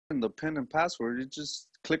the pin and password. You just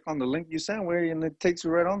click on the link you sent, güey, and it takes you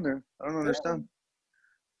right on there. I don't understand.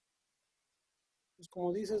 Pues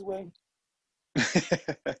como dices, güey.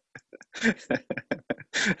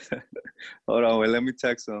 Hold on, wait, let me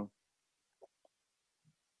text him.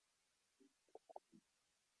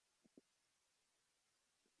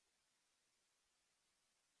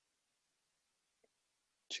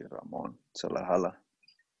 Che, Ramón, se la jala.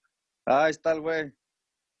 Ah, ahí está el güey.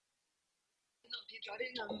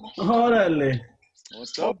 Órale.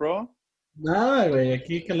 What's up, bro? Nada, güey,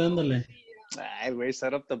 aquí calándole. Ay, güey,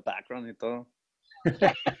 set up the background y todo.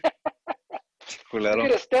 Look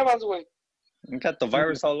at Esteban's, güey. You got the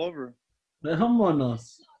virus all over.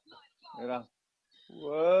 Vámonos. Mira.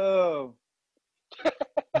 Whoa.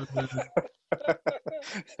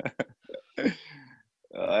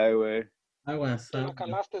 Ay, güey. Aguas. Te lo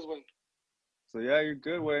calaste, güey. So, yeah, you're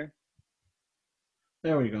good, güey.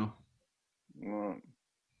 There we go.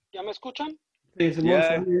 ¿Ya me escuchan? Sí, Simón,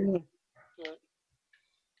 Yeah. yeah.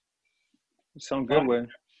 You sound good, güey.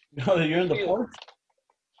 Oh, you're in the porch?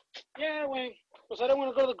 Yeah, güey. Pues I don't want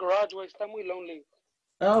to go to the garage, güey. Está muy lonely.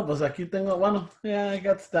 Oh, pues aquí tengo, bueno, yeah, I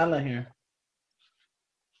got Stella here.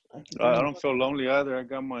 I don't feel lonely either. I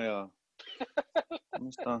got my, ¿dónde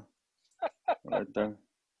está? Right there.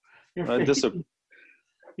 You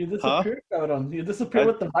disappeared, cabrón. You disappeared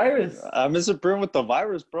with the virus. I'm disappearing with the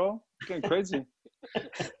virus, bro. It's getting crazy.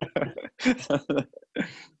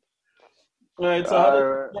 All right, so how did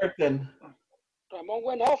it work then? Ramon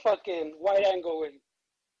went off fucking wide angle, güey.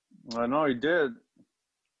 I know, he did.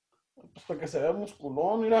 Pues para que se vea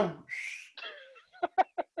musculón, mira.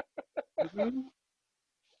 Look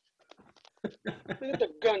at the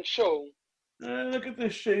gun show. Look at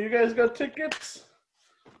this shit. You guys got tickets?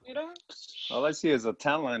 Mira. All I see is a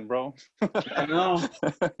tan line, bro. I know.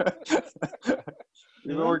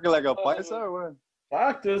 You been working like a paisa or what?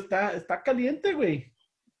 Fuck, dude, está caliente, güey.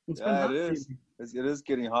 Yeah, it is. It is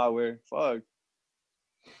getting hot, güey. Fuck.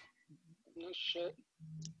 No shit.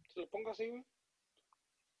 Se lo pongo así, güey.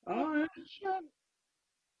 Oh, yeah. Shit.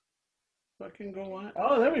 Fucking go on.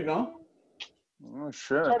 Oh, there we go. Oh,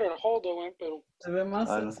 shit. It's harder to hold, though, güey, pero... Se ve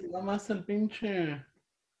más el pinche...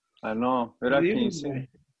 I know. Mira aquí, sí.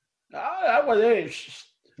 Ah, agua de...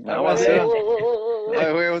 Agua de...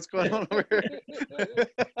 Hey, wait, what's going on over here?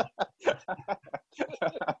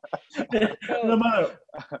 No matter.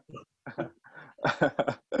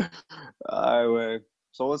 All right, wait.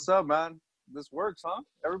 So what's up, man? This works, huh?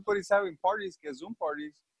 Everybody's having parties, get Zoom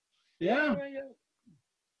parties. Yeah.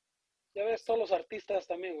 Ya ves todos los artistas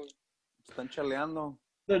también, güey. Están chaleando.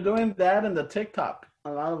 They're doing that in the TikTok.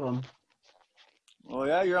 A lot of them. Oh,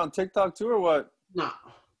 yeah? You're on TikTok too, or what? No.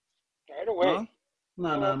 Right away. Huh? No,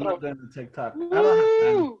 I'm not doing the TikTok. I don't have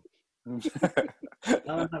time. I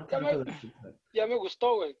don't have time for the TikTok. Ya me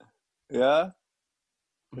gustó, güey. Yeah?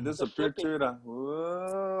 It disappeared too.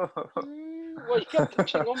 Whoa. Well, you got the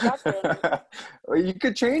chingón background. Well, you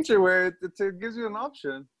could change it where it gives you an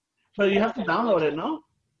option. But you have to download it, no?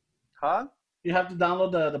 Huh? You have to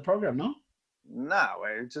download the program, no? Nah,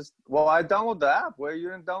 wait. Well, I download the app. Wait, you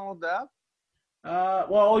didn't download the app?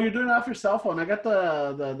 Well, you're doing it off your cell phone. I got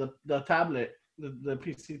the tablet, the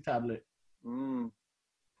PC tablet.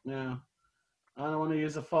 Yeah. I don't want to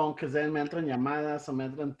use the phone because then me entran llamadas o me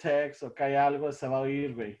entran texts o cae algo, se va a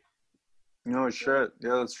oír, güey. No shit.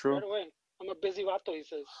 Yeah, that's true. Right away. I'm a busy vato, he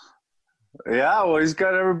says. Yeah, well, he's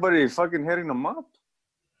got everybody fucking hitting him up.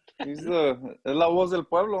 Es la voz del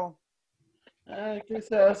pueblo. ¿Qué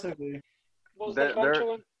se hace, güey? Voz del rancho,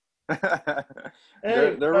 güey.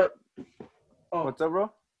 Hey, what's up,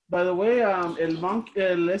 bro? By the way, el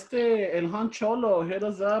Han Cholo hit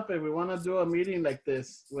us up and we want to do a meeting like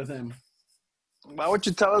this with him. Why would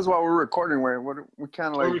you tell us while we're recording? We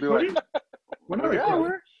can't like be like. We're not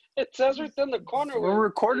recording. It says right there in the corner. We're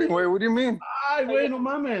recording. Wait, what do you mean? Ay, güey, no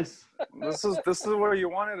mames. This is what you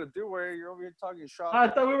wanted to do. Where you're over here talking shop. I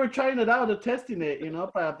thought we were trying it out, testing it,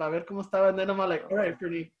 para ver cómo estaba. And then I'm like, all right,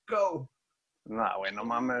 Fernie, go. Nah, wait, no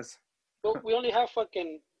mames. Well, we only have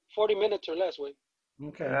fucking 40 minutes or less, güey.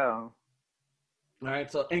 Okay. Yeah. All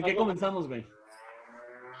right, so, ¿en qué comenzamos, güey?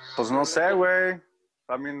 Pues no sé, güey.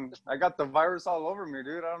 I mean, I got the virus all over me,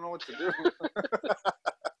 dude. I don't know what to do.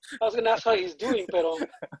 I was going to ask how he's doing, pero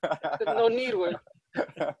no need, güey.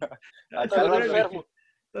 Está enfermo.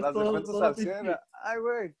 Las defensas al 100. Ay,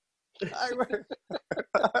 güey. Ay, güey.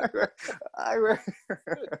 Ay, güey.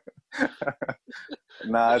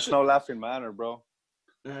 Nah, it's no laughing matter, bro.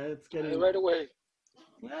 It's getting... Right away.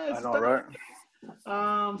 Yeah, I know, right?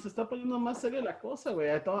 Se está poniendo más seria la cosa, güey.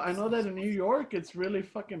 I know that in New York, it's really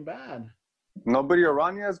fucking bad. Nobody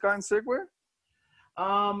around you has gotten sick, güey?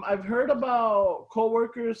 I've heard about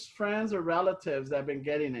coworkers, friends, or relatives that have been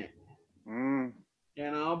getting it. You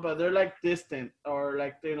know, but they're like distant, or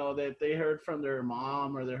like, you know, that they heard from their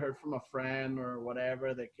mom, or they heard from a friend or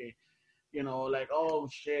whatever. That can, you know, like, oh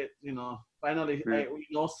shit, you know, finally we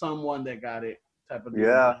know someone that got it, type of deal.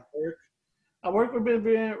 Yeah. At work we're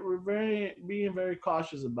being very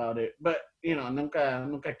cautious about it, but you know,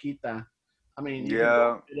 nunca quita. I mean, you can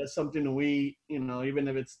go, there's something to eat, you know, even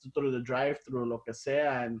if it's through the drive-through, lo que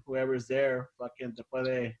sea, and whoever's there, fucking te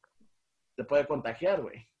puede contagiar,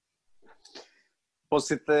 güey. Pues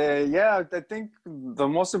yeah, I think the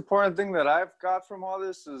most important thing that I've got from all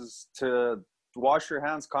this is to wash your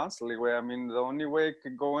hands constantly, way. I mean, the only way it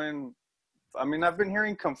could go in, I mean, I've been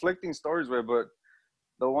hearing conflicting stories, way, but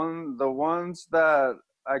the ones that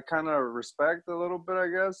I kind of respect a little bit, I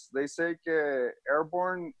guess, they say que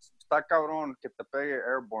airborne, está cabrón que te pegue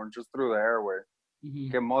airborne just through the airway.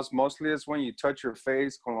 Mm-hmm. Que mostly it's when you touch your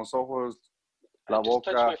face con los ojos, I just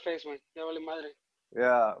touch my face, man. Ya vale madre.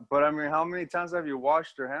 Yeah, but I mean, how many times have you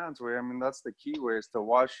washed your hands, way? I mean, that's the key, way, is to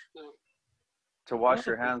wash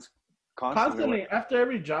your hands constantly. After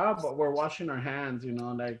every job, we're washing our hands, you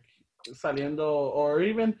know, like saliendo, or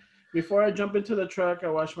even before I jump into the truck, I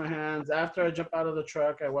wash my hands. After I jump out of the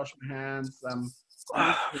truck, I wash my hands.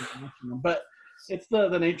 But it's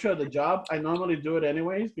the nature of the job. I normally do it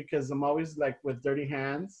anyways because I'm always like with dirty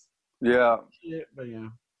hands. Yeah. But yeah.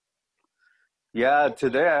 Yeah,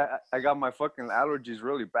 today I got my fucking allergies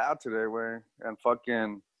really bad today, way. And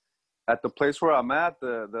fucking at the place where I'm at,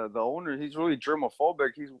 the owner, he's really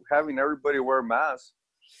germophobic. He's having everybody wear masks.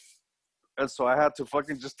 And so I had to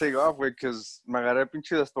fucking just take off, way, because me agarré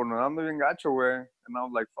pinche destornudando bien gacho, way. And I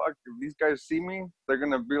was like, fuck, if these guys see me, they're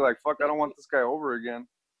going to be like, fuck, I don't want this guy over again.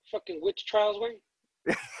 Fucking witch trials, way.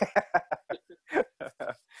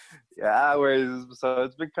 Yeah, way. So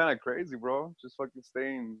it's been kind of crazy, bro. Just fucking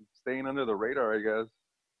staying under the radar, I guess.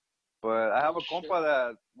 But I have a compa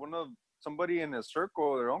that somebody in his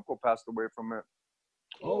circle, their uncle passed away from it.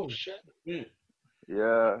 Oh shit.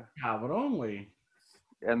 Yeah. Cabrón, güey.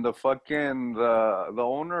 And the fucking the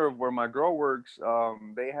owner of where my girl works,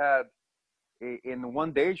 they had in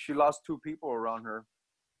one day she lost 2 people around her.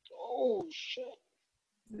 Oh shit.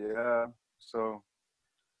 Yeah. So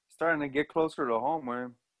starting to get closer to home,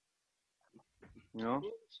 man. You know?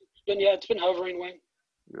 It's been hovering, way.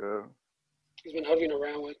 Yeah. He's been hovering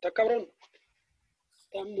around, way. Está cabrón.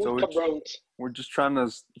 Está muy cabrón. We're just trying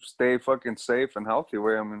to stay fucking safe and healthy,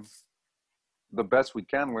 way. I mean, the best we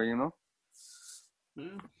can, way, you know?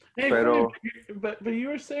 Yeah. Hey, but you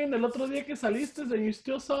were saying el otro día que saliste and you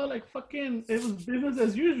still saw like fucking, it was business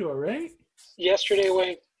as usual, right? Yesterday,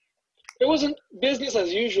 way. It wasn't business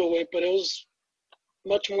as usual, way, but it was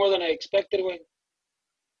much more than I expected, way.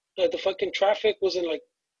 Like the fucking traffic wasn't like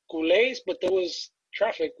culés, but there was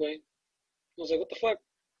traffic, way. I was like, what the fuck?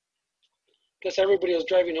 Guess everybody was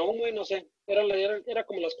driving home, way. No sé. Era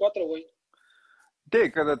como las 4, way.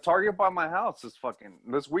 Dick, the Target by my house is fucking,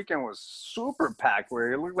 this weekend was super packed,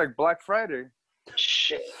 where it looked like Black Friday.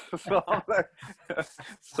 Shit.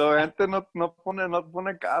 So gente no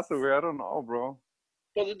pone caso, güey. I don't know, bro.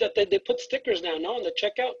 Well, they put stickers now, no, on the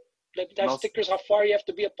checkout. Like that stickers how far you have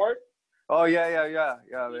to be apart. Oh yeah. They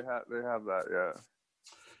have that, yeah.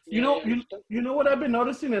 You know what I've been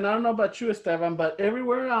noticing, and I don't know about you, Esteban, but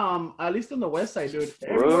everywhere, at least on the west side, dude,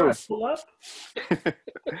 everywhere I pull up.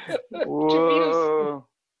 Whoa.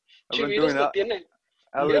 I've been doing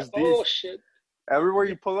LSD. Oh shit. Everywhere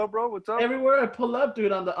you pull up, bro, what's up? Everywhere I pull up,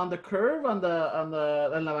 dude, on the curve, on la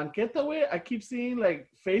banqueta way, I keep seeing like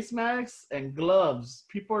face masks and gloves.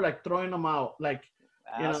 People are like throwing them out, like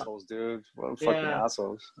assholes, dude. What fucking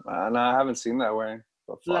assholes. No, I haven't seen that way.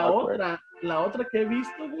 La otra que he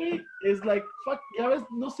visto, güey, is like, fuck, ya ves,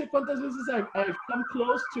 no sé cuántas veces I've come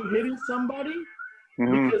close to hitting somebody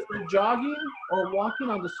because they're jogging or walking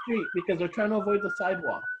on the street because they're trying to avoid the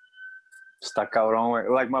sidewalk. Está cabrón, güey.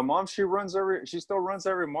 Like my mom, she still runs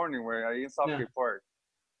every morning, güey, ahí en Southgate Park.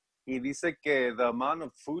 Y dice que the amount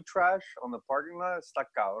of food trash on the parking lot está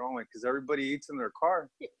cabrón, güey, because everybody eats in their car.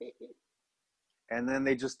 And then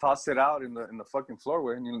they just toss it out in the fucking floor,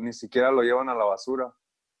 güey. Ni siquiera lo llevan a la basura.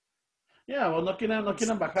 Yeah, well, no quieren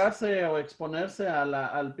bajarse o exponerse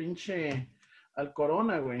al pinche, al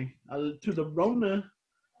corona, güey. To the Rona.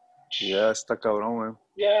 Yeah, está cabrón, güey.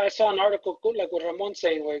 Yeah, I saw an article like with Ramon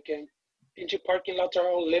saying, güey, que pinche parking lots are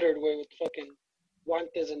all littered, güey, with fucking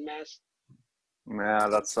guantes and masks. Yeah,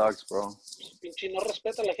 that sucks, bro. Pinche no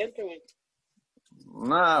respeta a la gente, güey.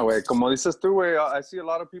 Nah, güey. Como dices tú, güey, I see a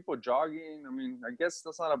lot of people jogging. I mean, I guess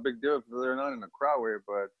that's not a big deal if they're not in a crowd, güey,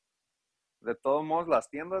 but de todos modos, las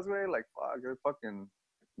tiendas, güey, like, fuck,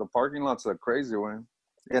 The parking lots are crazy, man.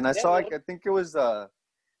 And I saw, I think it was, I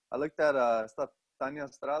looked at Tanya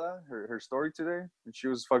Estrada, her story today, and she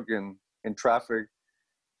was fucking in traffic.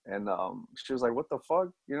 And she was like, what the fuck,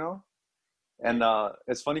 you know? And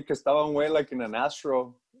it's funny because estaba un way like in an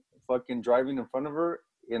Astro fucking driving in front of her,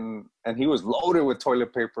 and he was loaded with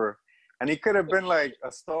toilet paper. And he could have been like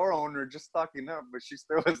a store owner just stocking up, but she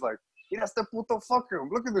still was like, mira este puto fucker,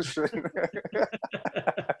 look at this shit.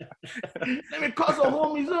 Let me call the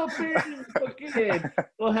homies up here. Fucking,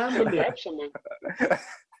 we'll handle it.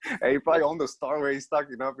 Hey, he probably owned the store where he's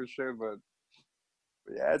stocking up and shit, but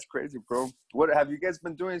yeah, it's crazy, bro. What have you guys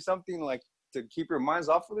been doing something like to keep your minds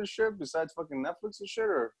off of this shit besides fucking Netflix and shit,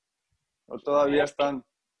 or todavía están?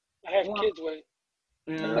 I have kids, güey.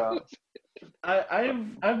 Yeah.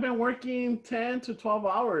 I've been working 10 to 12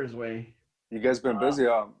 hours, way. You guys been busy,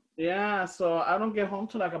 huh? Yeah, so I don't get home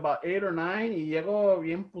till like about 8 or 9 y llego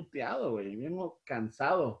bien puteado, güey, bien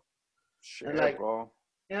cansado. Shit, like, bro.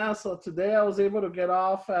 Yeah, so today I was able to get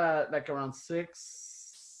off at like around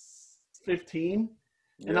 6:15,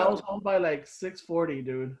 and I was home by like 6:40,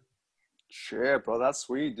 dude. Shit, bro, that's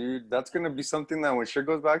sweet, dude. That's gonna be something that when shit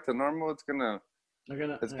goes back to normal, it's gonna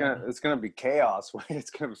be chaos.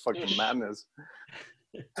 It's gonna be fucking madness.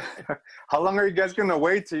 How long are you guys gonna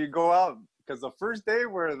wait till you go out? Because the first day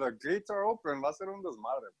where the gates are open, va a ser un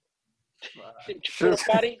desmadre. It's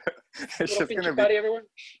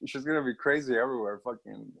gonna be crazy everywhere.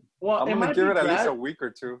 Fucking. Well, I'm gonna give it at least a week or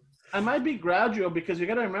two. I might be gradual because you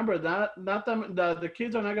gotta remember that the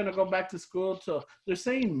kids are not gonna go back to school till they're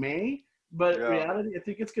saying May, but in reality, I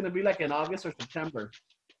think it's gonna be like in August or September.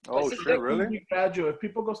 Oh shit! Really? Be gradual. If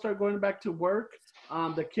people start going back to work,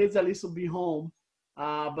 the kids at least will be home.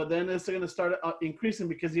 But then it's gonna start increasing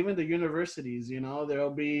because even the universities, you know, they're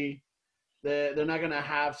not gonna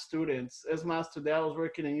have students. As much today, I was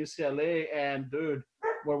working in UCLA, and dude,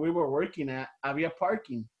 where we were working at, había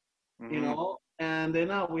parking, you know. And then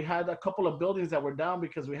we had a couple of buildings that were down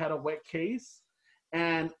because we had a wet case,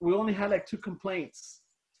 and we only had like 2 complaints.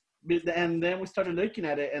 And then we started looking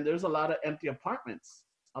at it, and there's a lot of empty apartments.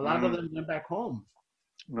 A lot of them went back home.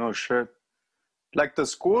 No shit. Like the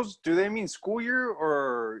schools, do they mean school year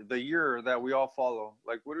or the year that we all follow?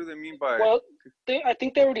 Like, what do they mean by? Well, I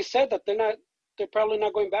think they already said that they're probably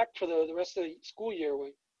not going back for the rest of the school year.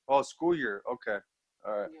 Way. Oh, school year. Okay.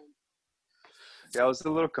 All right. Yeah, I was a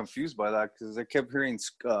little confused by that because I kept hearing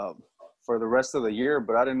for the rest of the year,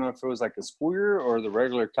 but I didn't know if it was like a school year or the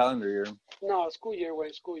regular calendar year. No, school year,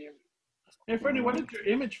 way. School year. Hey, Freddie, why did your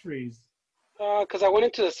image freeze? Because I went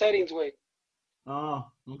into the settings, way. Oh,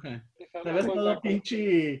 okay. Te ves todo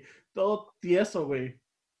pinche, todo tieso, güey.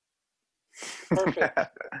 Perfect.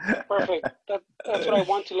 That's what I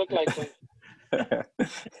want to look like, güey.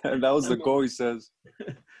 And that was the goal, he says.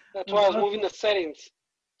 That's why I was moving the settings.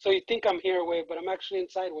 So you think I'm here, way, but I'm actually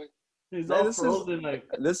inside, way. He's all frozen,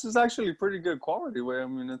 This is actually pretty good quality, way. I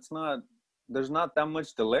mean, there's not that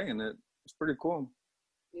much delay in it. It's pretty cool.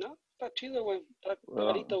 No, está chido, güey. Está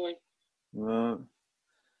clarito, güey.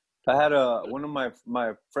 I had one of my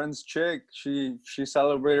friend's chick. She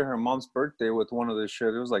celebrated her mom's birthday with one of this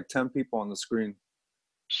shit. It was like 10 people on the screen.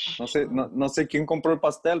 No sé quién compró el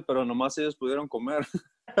pastel, pero nomás ellos pudieron comer.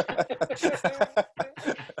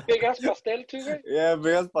 Big ass pastel too, güey. Yeah,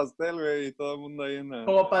 big ass pastel, güey, y todo el mundo ahí en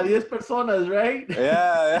Como para 10 personas, right?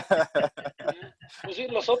 Yeah. Pues sí,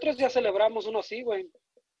 nosotros ya celebramos uno así, güey.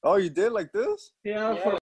 Oh, you did like this? Yeah.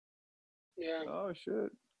 Yeah. Oh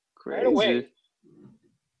shit. Crazy. Right away.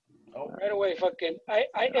 Right away, fucking. I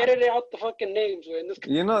edited out the fucking names, güey.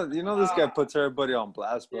 You know this guy puts everybody on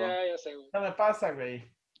blast, bro. Yeah, sé, güey. ¿Qué me pasa, güey?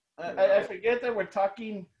 I forget that we're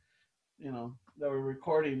talking, you know, that we're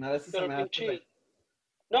recording. No, I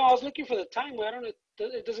was looking for the time, güey. I don't know.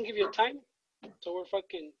 It doesn't give you a time. So we're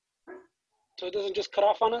fucking. So it doesn't just cut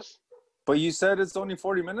off on us. But you said it's only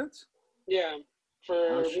 40 minutes? Yeah.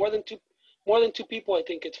 For more than two people, I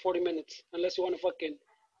think it's 40 minutes. Unless you want to fucking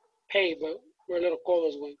pay, but we're little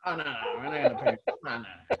codos, güey. Oh, no, we're not gonna pay.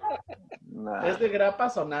 Nah. ¿Es de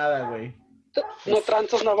grapas o nada, güey? No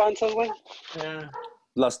tranzas, no avanzas, güey. Yeah.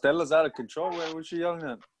 Las telas out of control, güey. What you yelling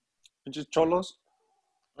at? Just cholos?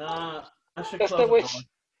 I should close güey,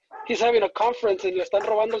 he's having a conference y le están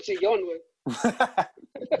robando el sillón, güey.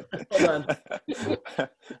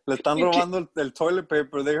 Le están robando el toilet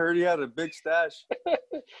paper. They heard he had a big stash.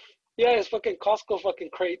 Yeah, it's fucking Costco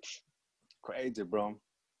fucking crates. Crazy, bro.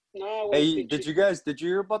 No, hey, did you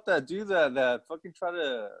hear about that dude that fucking tried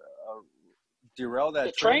to derail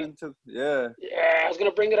that train? Yeah, I was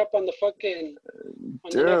gonna bring it up on the fucking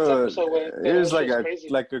dude, the next episode. It was like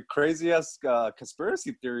a crazy ass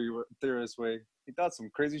conspiracy theorist way. He thought some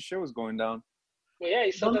crazy shit was going down. Well, yeah,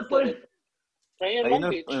 he said ¿Dónde that fue? right here in Long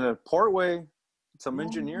Beach. In a portway, some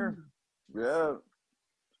engineer. Yeah.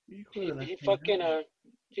 He fucking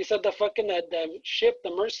he said the fucking that ship,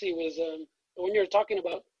 the Mercy, was the one you were talking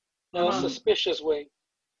about. That was suspicious way.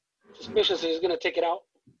 Suspicious. He's gonna take it out.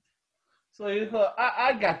 So he thought,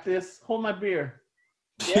 I got this. Hold my beer.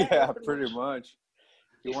 Yeah, pretty much.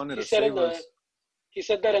 He wanted to save us. He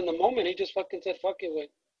said that in the moment. He just fucking said, "Fuck it," way.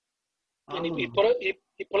 And he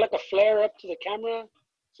put like a flare up to the camera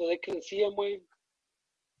so they couldn't see him. Way.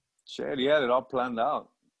 Shit, he had it all planned out.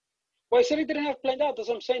 Well, he said he didn't have planned out. That's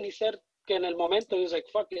what I'm saying. He said que en el momento he was like,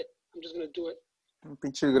 "Fuck it, I'm just gonna do it."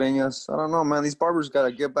 Pinche greñas. I don't know, man. These barbers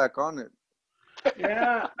gotta get back on it.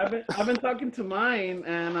 Yeah, I've been talking to mine,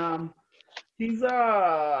 and he's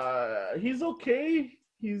okay.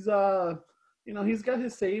 He's he's got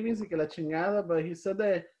his savings y que la chingada, but he said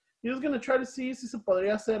that he was gonna try to see si se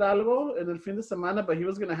podría hacer algo en el fin de semana, but he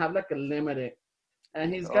was gonna have like a limit,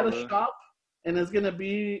 and he's got a shop, and it's gonna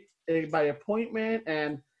be by appointment,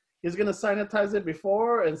 and he's gonna sanitize it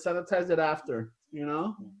before and sanitize it after,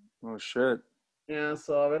 Oh shit. Yeah,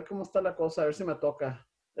 so a ver cómo está la cosa, a ver si me toca.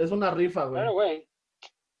 Es una rifa, güey. Claro, güey.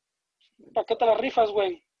 ¿Para qué te las rifas,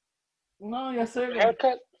 güey? No, ya sé, güey.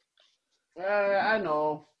 Haircut? I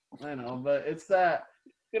know, but it's that.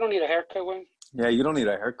 You don't need a haircut, güey. Yeah, you don't need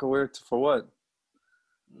a haircut, güey. For what?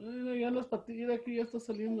 Ya las patillas aquí ya está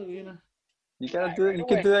saliendo, mira. You gotta do it. You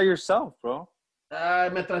can do that yourself, bro.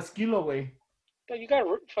 Me trasquilo, güey. You got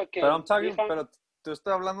fucking. Pero I'm talking, pero tú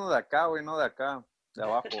estás hablando de acá, güey, no de acá. De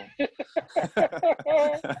abajo.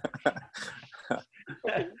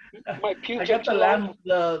 My I got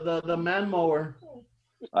the man mower.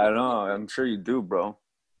 I know. I'm sure you do, bro.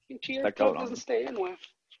 That doesn't stay in, güey.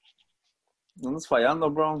 No andas fallando,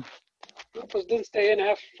 bro. No, pues didn't stay in. I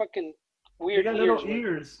have fucking weird got ears. Little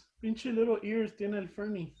ears. Pinche little ears tiene el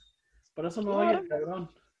Fernie. Por eso no oye el cabrón.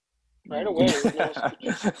 Right away.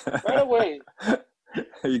 Right away.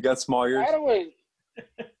 You got small ears? Right away.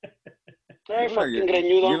 Very fucking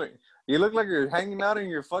greñudo. You look like you're hanging out in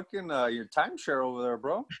your fucking your timeshare over there,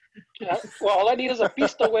 bro. Well, all I need is a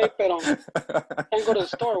pista, güey, pero can't go to the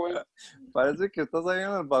store, güey. Parece que estás ahí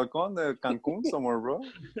en el balcón de Cancún somewhere, bro.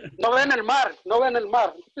 No ven el mar. No,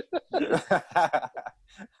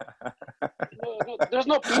 there's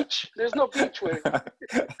no beach. There's no beach, güey.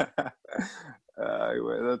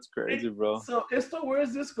 That's crazy, bro. So, where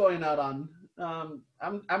is this going out on?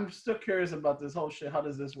 I'm still curious about this whole shit. How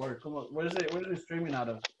does this work? Where is it streaming out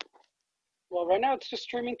of? Well, right now it's just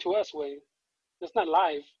streaming to us, way. It's not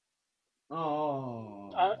live.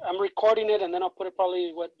 Oh. I'm recording it and then I'll put it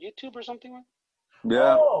probably YouTube or something, way.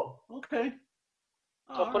 Yeah. Oh, okay.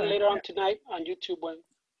 So I'll put it later on tonight on YouTube, way.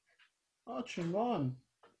 Oh, chingón.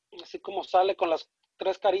 Así como sale con las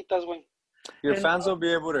tres caritas, güey. Your fans will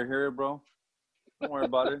be able to hear it, bro. Don't worry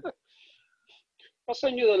about it. I'll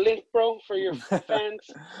send you the link, bro, for your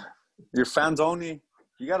fans. Your fans only.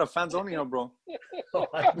 You got a fans only, bro.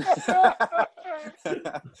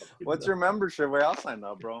 What's your membership? Wait, I'll sign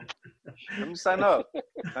up, bro. Let me sign up.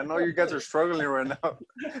 I know you guys are struggling right now.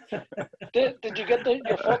 Did you get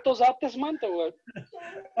your photos out this month or what?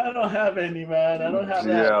 I don't have any, man. I don't have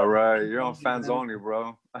that. Yeah, right. You're on fans only,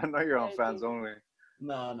 bro. I know you're on fans only.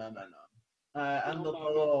 No. Ando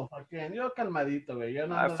todo fucking. Yo calmadito, güey.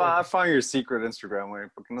 I found your secret Instagram,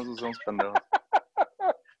 güey. Porque no usamos pendejos.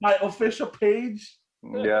 My official page?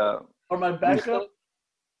 Yeah. Or my backup?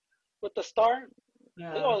 With the star?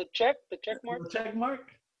 Yeah. Oh, the check mark? The check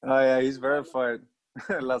mark? Oh, yeah, he's verified.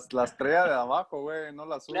 La estrella de abajo, güey, no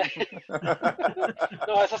la azul.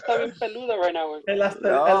 No, esa está bien peluda right now, güey.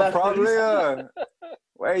 No, probably,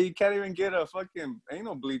 Wait, you can't even get a fucking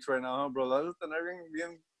anal bleach right now, huh, bro? That's tener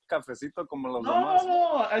bien cafecito como los demás.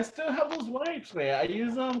 No, I still have those wipes, güey. I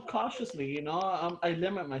use them cautiously, I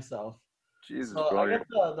limit myself. Jesus, so bro. I got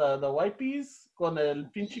the wipies con el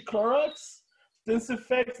pinche Clorox.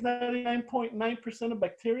 Disinfects 99.9% of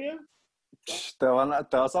bacteria. Te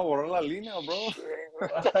vas a borrar la línea, bro.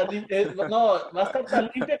 No, va a estar tan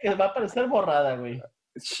limpia que va a parecer borrada, güey.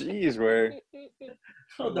 Jeez, güey.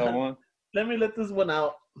 Let me let this one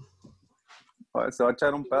out. Se va a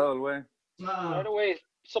echar un pedo, güey. Right away.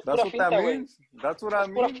 That's what that means. That's what I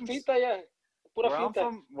mean. Pura finta, yeah. Pura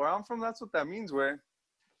finta. Where I'm from, that's what that means, güey.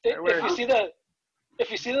 If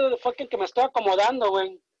you see the fucking que me estoy acomodando,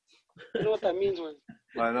 güey. You know what that means, güey.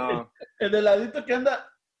 I know. El de ladito que anda.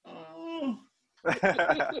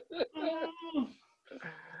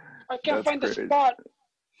 I can't find the spot.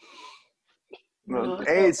 No,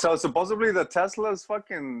 hey, so supposedly the Teslas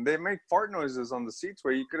they make fart noises on the seats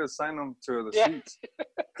where you could assign them to the seats.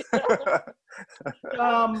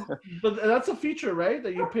 But that's a feature, right?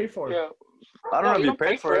 That you pay for. Yeah. I don't know if you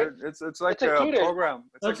pay for it. It's like a program.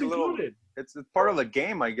 It's That's like a little. included. It's part of the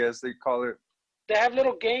game, I guess they call it. They have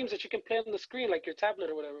little games that you can play on the screen, like your tablet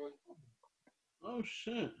or whatever. Oh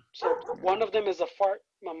shit. So one of them is a fart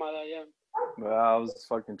mamada, yeah. Well, I was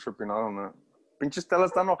fucking tripping out on that. Pinche Stella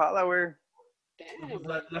está enojada, güey. Damn.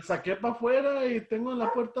 La saqué para afuera y tengo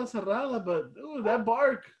la puerta cerrada, but dude, that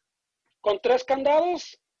bark. Con 3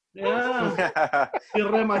 candados. Yeah. Y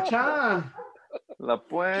remachada. La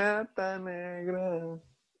puerta negra.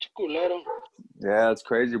 Chiculero. Yeah, it's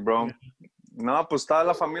crazy, bro. No, pues está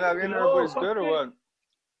la familia bien. Everybody's good or what?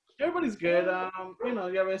 Everybody's good. You know,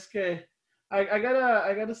 ya ves que I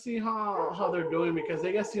gotta see how they're doing because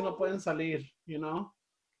they guess no pueden salir, you know.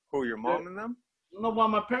 Who, your mom and them? No, well,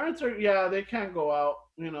 my parents are. Yeah, they can't go out.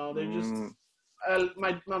 You know, they just.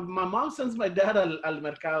 My mom sends my dad al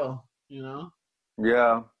mercado. You know.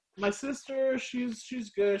 Yeah. My sister, she's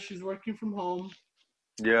good. She's working from home.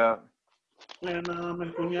 Yeah. And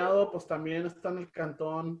el cuñado, pues también está en el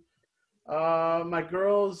cantón. My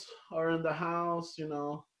girls are in the house. You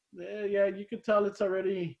know. Yeah, you could tell it's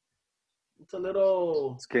already. It's a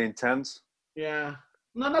little. It's getting tense. Yeah.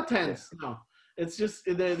 No, not tense. Yeah. No. It's just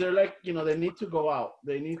they're like, you know, they need to go out.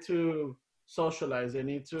 They need to socialize. They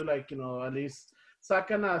need to, like, you know, at least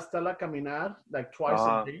sacan a Stella caminar like twice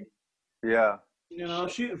a day. Yeah. You know,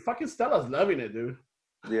 fucking Stella's loving it, dude.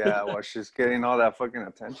 Yeah, well, she's getting all that fucking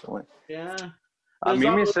attention. Like. Yeah.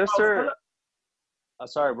 My sister.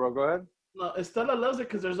 Sorry, bro. Go ahead. No, Stella loves it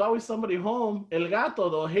because there's always somebody home. El gato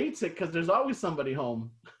though hates it because there's always somebody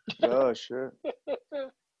home. Oh shit.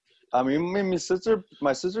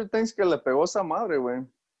 My sister thinks que le pegó esa madre, güey.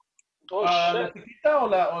 Oh, ¿La chiquita o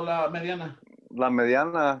la mediana? La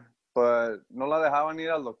mediana, but no la dejaban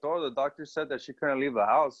ir al doctor. The doctor said that she couldn't leave the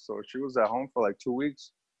house, so she was at home for like 2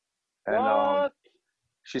 weeks. And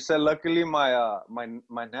she said, luckily, my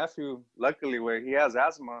nephew, where he has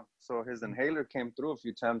asthma, so his inhaler came through a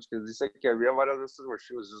few times because he said que había varias veces where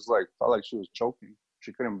she was just like, felt like she was choking.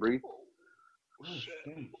 She couldn't breathe. Oh,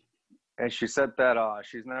 shit. And she said that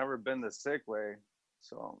she's never been this sick way.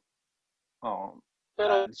 So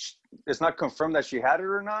it's not confirmed that she had it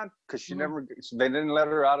or not because they didn't let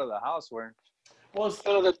her out of the house. Where? Well,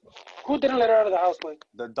 who didn't let her out of the house, like?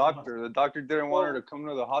 The doctor. The doctor didn't want her to come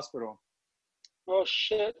to the hospital. Oh,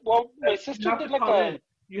 shit. Well, my sister did like a...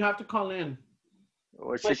 You have to call in.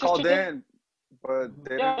 Well, she called in, but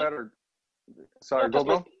they didn't let her. Sorry, go,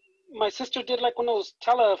 bro. My sister did like one of those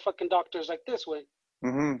fucking doctors like this way.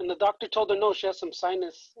 Mm-hmm. And the doctor told her no, she has some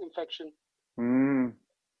sinus infection. You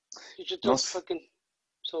should just fucking.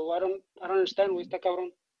 So I don't understand. Güey, está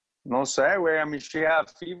cabrón. No sé, güey. I mean, she had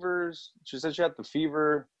fevers. She said she had the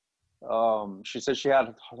fever. She said she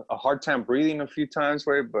had a hard time breathing a few times,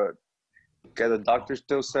 güey. But the doctor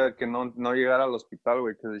still said que no llegara al hospital,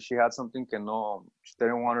 güey, because she had something que no. She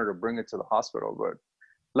didn't want her to bring it to the hospital. But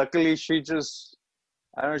luckily, she just.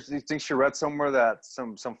 I don't think she read somewhere that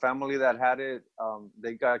some family that had it,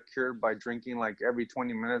 they got cured by drinking like every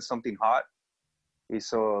 20 minutes something hot. Y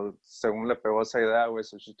so, según le pegó esa idea, güey,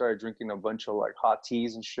 so she started drinking a bunch of like hot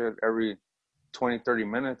teas and shit every 20, 30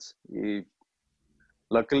 minutes. Y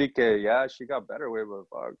luckily que, yeah, she got better, güey,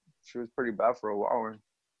 but she was pretty bad for a while, güey.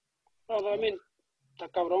 Oh, I mean, está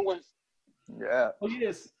cabrón, güey. Yeah. Oh,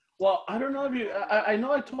 yes. Well, I don't know if you, I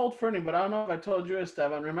know I told Fernie, but I don't know if I told you,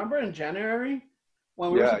 Esteban. Remember in January?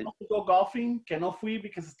 When we were supposed to go golfing, que no fui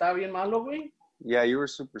because estaba bien malo, güey. Yeah, you were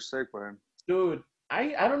super sick, man. Dude,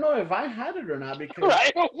 I don't know if I had it or not because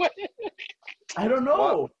right. I don't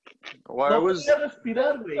know. Why it was? Am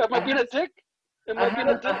I being a dick? I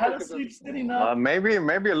had to sleep sitting up. Maybe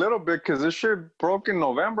a little bit because this shit broke in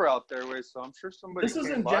November out there, way. So I'm sure somebody. This was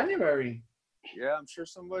in January. Yeah, I'm sure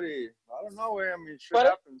somebody. I don't know, way. I mean, shit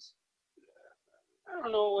happens. I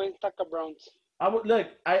don't know, way. Taca Browns. I would look.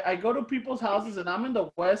 I go to people's houses, and I'm in the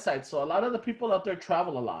west side, so a lot of the people out there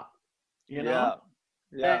travel a lot. You know.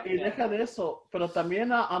 Yeah. Y deja de eso, pero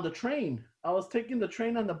también on the train. I was taking the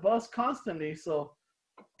train and the bus constantly, so.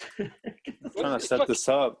 I'm trying to set this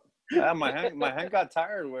up. Yeah, my hand got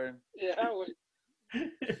tired, way. Yeah, way.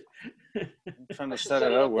 I'm trying to set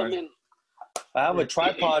it up, way. I have a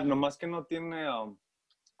tripod, nomás que no tiene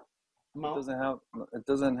It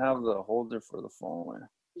doesn't have the holder for the phone, way.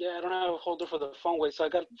 Yeah, I don't have a holder for the phone, way, so I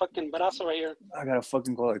got fucking brazo right here. I gotta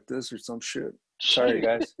fucking go like this or some shit. Sorry,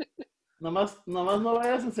 guys. Nomás no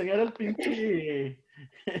vayas a enseñar el pinche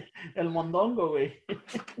el mondongo, güey.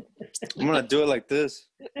 I'm gonna do it like this.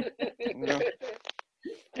 You know?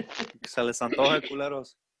 Se les antoja,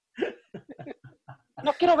 culeros.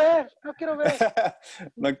 No quiero ver. No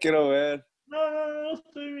quiero ver. No,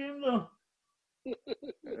 estoy viendo.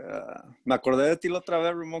 Me acordé de ti la otra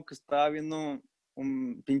vez, Ramón, que estaba viendo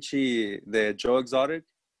un pinche de Joe Exotic.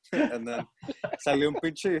 And then salió un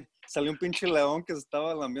pinche león que se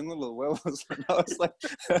estaba lambiendo los huevos. And I was like,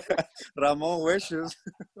 Ramón wishes.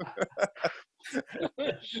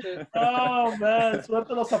 Oh, man.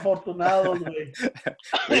 Suerte los afortunados, güey.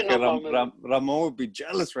 Ramón would be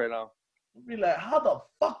jealous right now. I'd be like, how the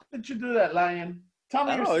fuck did you do that, lion? Tell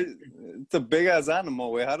me I don't know. It's a big ass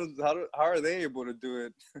animal. Way. How are they able to do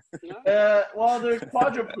it? Well, they're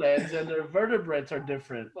quadrupeds and their vertebrates are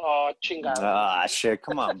different. Oh, chingado. Ah, shit.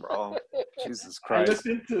 Come on, bro. Jesus Christ.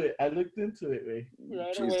 I looked into it, güey.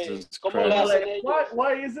 Right Jesus away. Christ.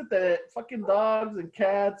 Why is it that fucking dogs and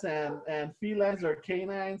cats and felines or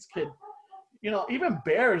canines could, even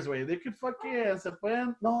bears, güey, they could fucking, se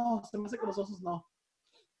me hace que los osos no.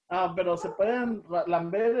 Pero se pueden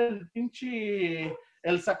lamber el pinche,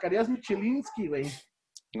 el Zacarías Michelinsky, güey.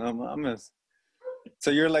 No mames.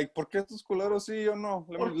 So you're like, ¿por qué estos culeros sí o no?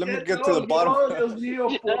 Let me get to the bottom. No, Dios mío,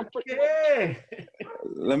 ¿por qué?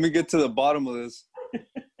 Let me get to the bottom of this.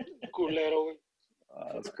 Culero, güey.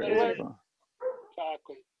 That's crazy, bro. Fuck,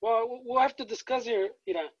 güey. Well, we'll have to discuss here,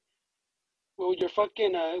 well, your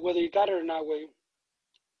fucking, whether you got it or not, güey.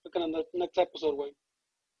 Fucking on the next episode, güey.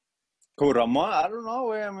 Cool, Ramon? I don't know,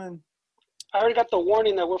 way. I mean, I already got the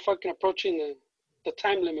warning that we're fucking approaching the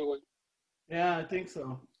time limit, güey. Yeah, I think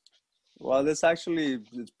so. Well, it's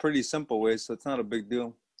pretty simple, way, so it's not a big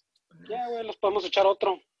deal. Yeah, güey, los podemos echar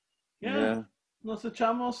otro. Yeah. Nos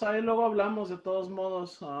echamos, ahí luego hablamos de todos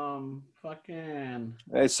modos. Fucking.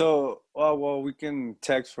 Hey, so, well, we can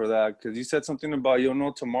text for that, because you said something about,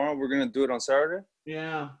 tomorrow we're going to do it on Saturday?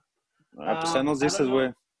 Yeah. Pues nos dices,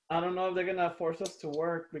 güey. I don't know if they're going to force us to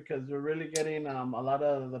work because we're really getting a lot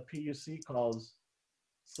of the PUC calls.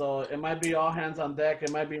 So it might be all hands on deck.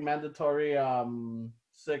 It might be mandatory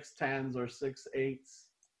 6-10s or 6-8s,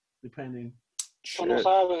 depending. No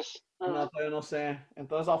sabes. No, todavía no sé.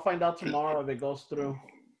 Entonces I'll find out tomorrow if it goes through.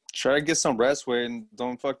 Try to get some rest, way, and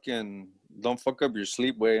don't fuck up your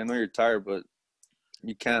sleep, way. I know you're tired, but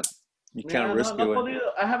you can't risk it.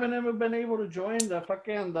 I haven't ever been able to join the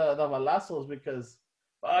fucking the balazos because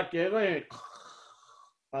fuck yeah, güey.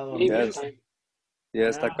 Yeah,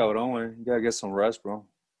 está cabrón, güey. You gotta get some rest, bro.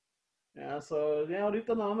 Yeah, so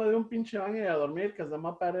ahorita nada más me doy un pinche baño y a dormir because I'm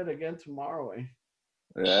up at it again tomorrow, güey.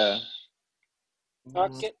 Yeah.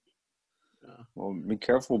 Fuck it. Yeah. Well, be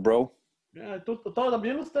careful, bro. Yeah,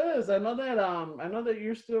 también ustedes. I know that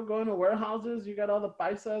you're still going to warehouses. You got all the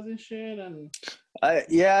paisas and shit, and.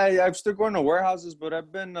 I'm still going to warehouses, but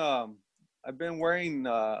I've been wearing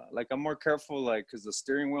I'm more careful, because the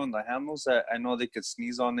steering wheel and the handles, I know they could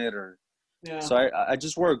sneeze on it or. Yeah. So I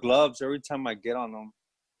just wear gloves every time I get on them.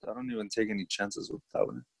 I don't even take any chances with that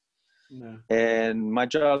one. No. And my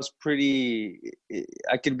job's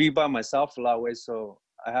I can be by myself a lot of ways, so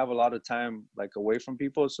I have a lot of time away from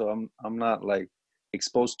people, so I'm not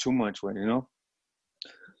exposed too much,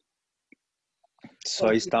 So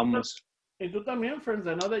ahí estamos. Y tú también, friends,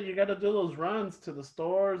 I know that you got to do those runs to the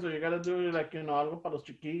stores, or you got to do algo para los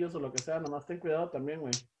chiquillos o lo que sea. Nomás ten cuidado también,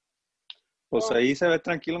 güey. Pues ahí se ve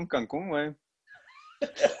tranquilo en Cancún, güey.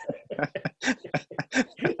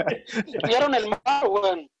 Vieron el mar,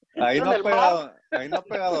 güey. Ahí no ha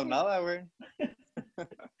pegado nada, güey.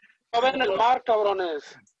 No ven el mar, cabrones.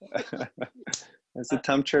 Ese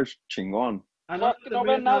timeshare chingón. No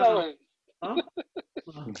ven nada, güey. Huh?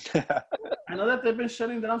 I know that they've been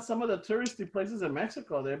shutting down some of the touristy places in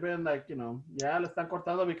Mexico. They've been le están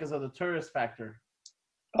cortando because of the tourist factor.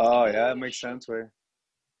 Oh, yeah, that makes sense, güey.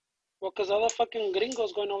 Well, because all the fucking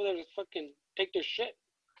gringos going over there to fucking take their shit.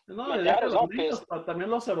 No, my dad is all pissed. But también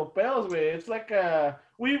los europeos, güey. It's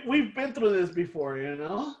we've been through this before,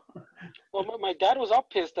 Well, my dad was all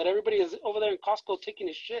pissed that everybody is over there in Costco taking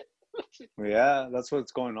his shit. Yeah, that's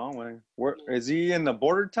what's going on, man. Where is he in the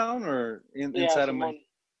border town or inside of my?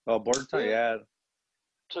 Oh, border town, yeah.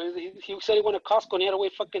 So he said he went to Costco and he had to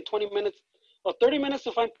wait fucking 20 minutes or 30 minutes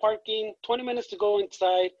to find parking, 20 minutes to go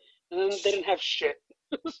inside, and then they didn't have shit.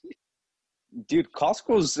 Dude,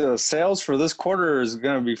 Costco's sales for this quarter is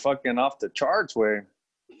gonna be fucking off the charts, way.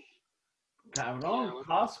 Cabrón,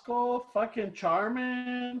 Costco, fucking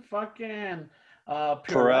Charmin, fucking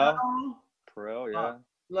Purell, yeah.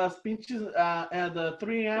 Las pinches, the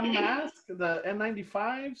 3M mask, the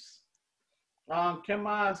N95s. ¿Qué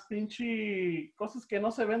más? Pinche cosas que no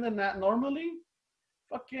se venden normally.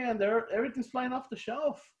 Fucking, everything's flying off the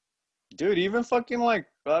shelf. Dude, even fucking I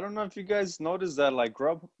don't know if you guys noticed that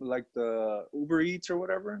Grub, the Uber Eats or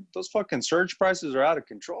whatever, those fucking surge prices are out of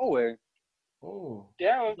control, way. Oh.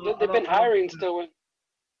 Yeah, they've been hiring still.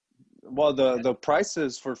 Well, the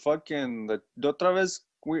prices for fucking, the otra vez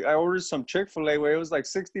I ordered some Chick-fil-A, way. It was like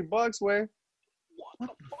 $60, way. What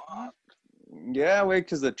the fuck? Yeah, way,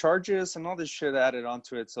 because the charges and all this shit added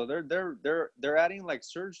onto it. So they're adding like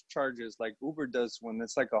surge charges, like Uber does when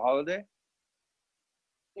it's like a holiday.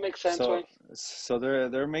 Makes sense, So way. so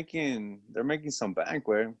they're making some bank,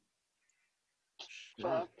 way.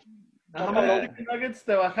 Fuck. How many chicken nuggets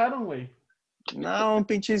te bajaron, güey? No, un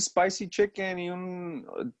pinche spicy chicken y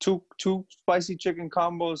two spicy chicken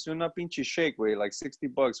combos y una pinche shake, güey, like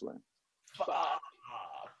 $60, güey. Fuck.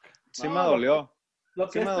 Sí me dolió. Lo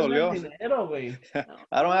Sí que me es dolió. tener dinero, güey.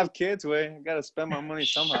 I don't have kids, güey. I gotta spend my money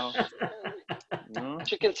somehow. No?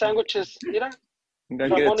 Chicken sandwiches. Mira, You gotta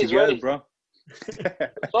get it Ramon's together, ready. bro.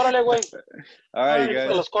 Órale, güey. All right, you Se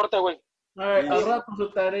guys. los corta, güey. All right, al rato su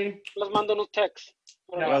tarea. Les mando unos texts.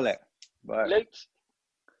 Vale. Bye. Late.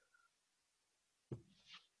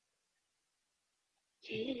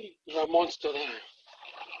 Ramon's still there.